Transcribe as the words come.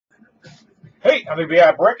Hey, I'm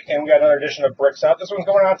BB Brick, and we got another edition of Bricks Out. This one's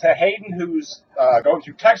going out to Hayden, who's going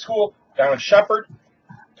through tech school down in Sheppard.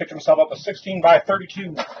 Picked himself up a 16 by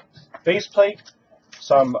 32 base plate,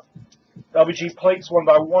 some LBG plates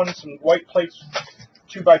 1x1, some white plates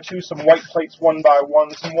 2x2, some white plates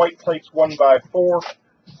 1x1, some white plates 1x4,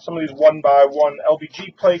 some of these 1x1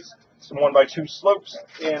 LBG plates, some 1x2 slopes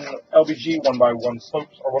in LBG, 1x1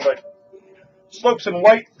 slopes, or 1x slopes in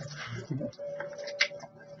white.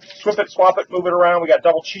 Swip it, swap it, move it around. We got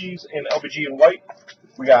double cheese in LBG and white.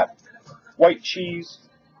 We got white cheese,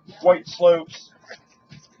 white slopes,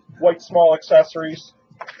 white small accessories,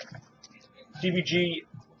 DBG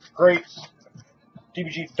grates,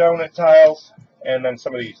 DBG donut tiles, and then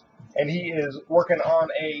some of these. And he is working on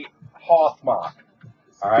a Hoth mock.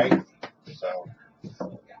 Alright? So,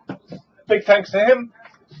 big thanks to him.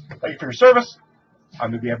 Thank you for your service.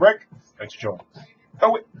 I'm BB Brick. Thanks for joining.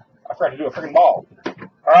 Oh, wait. I forgot to do a freaking ball.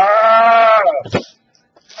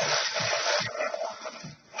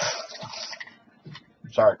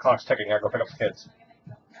 Sorry, clock's ticking. I gotta go pick up the kids.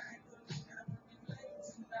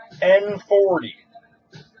 N40.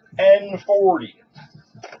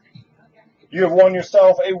 You have won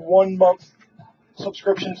yourself a 1-month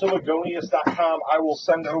subscription to Ligonius.com. I will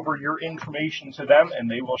send over your information to them, and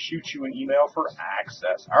they will shoot you an email for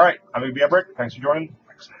access. All right, I'm BB Brick. Thanks for joining.